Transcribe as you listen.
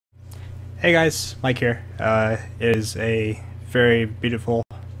Hey guys, Mike here. It is a very beautiful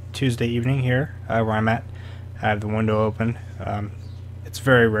Tuesday evening here where I'm at. I have the window open. It's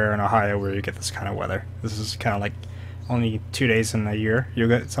very rare in Ohio where you get this kind of weather. This is kind of like only 2 days in a year you'll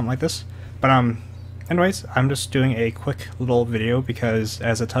get something like this. But anyways, I'm just doing a quick little video because,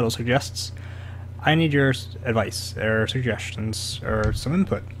 as the title suggests, I need your advice or suggestions or some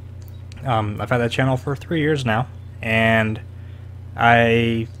input. I've had that channel for 3 years now, and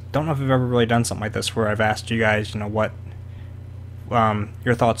I don't know if I've ever really done something like this where I've asked you guys, what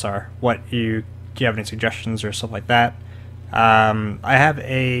your thoughts are. Do you have any suggestions or stuff like that? I have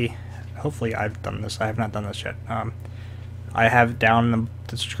hopefully I've done this. I have not done this yet. I have down in the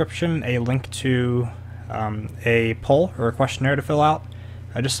description a link to a poll or a questionnaire to fill out.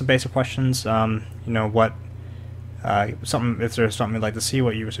 Just some basic questions. If there's something you'd like to see,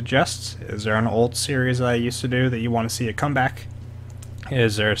 what you would suggest. Is there an old series that I used to do that you want to see a comeback?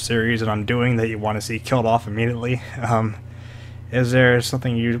 Is there a series that I'm doing that you want to see killed off immediately? Is there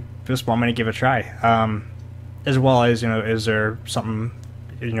something you just want me to give a try? As well as, is there something,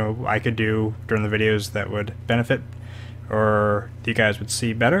 I could do during the videos that would benefit or you guys would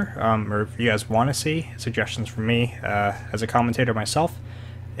see better? Or if you guys want to see suggestions from me as a commentator myself.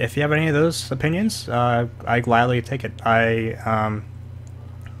 If you have any of those opinions, I gladly take it.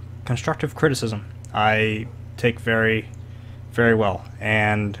 Constructive criticism I take very well,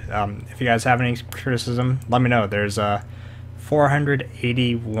 and if you guys have any criticism, let me know. There's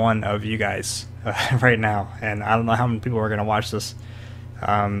 481 of you guys right now, and I don't know how many people are going to watch this.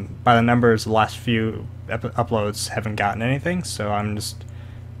 By the numbers, the last few uploads haven't gotten anything, so I'm just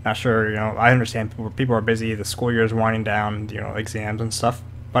not sure. I understand people are busy, the school year is winding down, exams and stuff,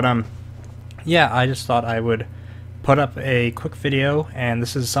 but yeah, I just thought I would put up a quick video, and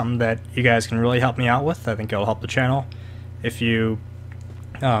this is something that you guys can really help me out with. I think it'll help the channel if you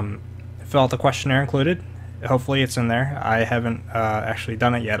fill out the questionnaire included. Hopefully it's in there. I haven't actually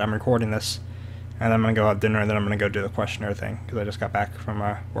done it yet. I'm recording this, and I'm going to go have dinner, and then I'm going to go do the questionnaire thing, because I just got back from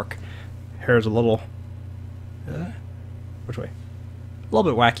work. Hair's a little... which way? A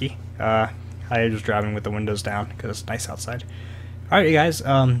little bit wacky. I am just driving with the windows down, because it's nice outside. Alright, you guys,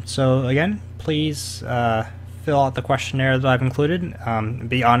 so again, please fill out the questionnaire that I've included.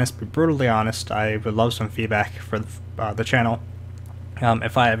 Be honest, be brutally honest. I would love some feedback for the channel.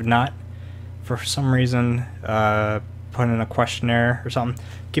 If I have not, for some reason, put in a questionnaire or something,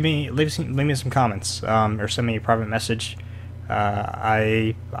 leave me some comments, or send me a private message.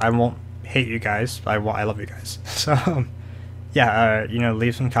 I won't hate you guys. I love you guys. So yeah,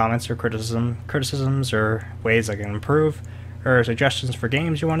 leave some comments or criticisms or ways I can improve, or suggestions for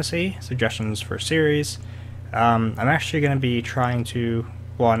games you want to see, suggestions for series. I'm actually going to be trying to,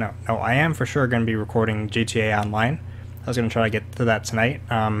 I am for sure going to be recording GTA Online. I was going to try to get to that tonight.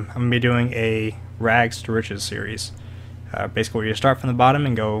 I'm going to be doing a Rags to Riches series. Basically where you start from the bottom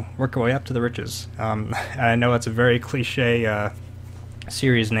and work your way up to the riches. I know it's a very cliche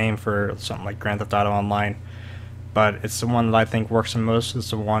series name for something like Grand Theft Auto Online, but it's the one that I think works the most. It's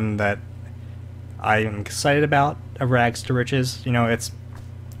the one that I am excited about, a Rags to Riches. If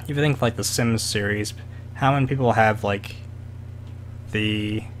you think like the Sims series, how many people have like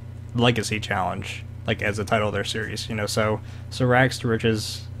the Legacy Challenge as the title of their series? So Rags to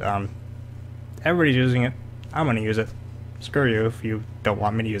Riches, everybody's using it. I'm gonna use it. Screw you if you don't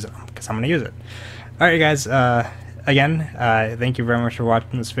want me to use it, because I'm gonna use it. Alright, guys, again, thank you very much for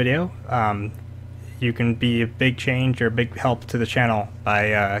watching this video. You can be a big change or a big help to the channel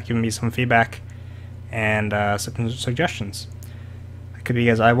by giving me some feedback and some suggestions. It could be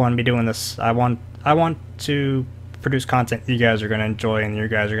because I want to be doing this. I want to produce content you guys are going to enjoy and you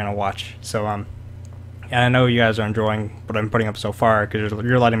guys are going to watch. So and I know you guys are enjoying what I'm putting up so far, because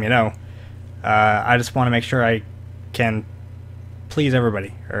you're letting me know. I just want to make sure I can please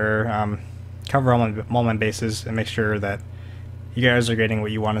everybody, or cover all my bases, and make sure that you guys are getting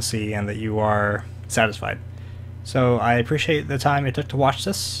what you want to see and that you are satisfied. So I appreciate the time it took to watch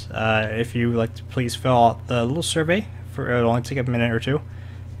this. If you would like to, please fill out the little survey. It'll only take a minute or two,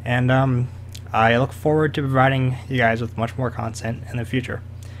 and I look forward to providing you guys with much more content in the future.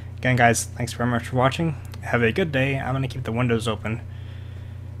 Again, guys, thanks very much for watching. Have a good day. I'm going to keep the windows open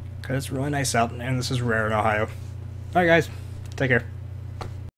because it's really nice out, and this is rare in Ohio. Alright, guys, take care.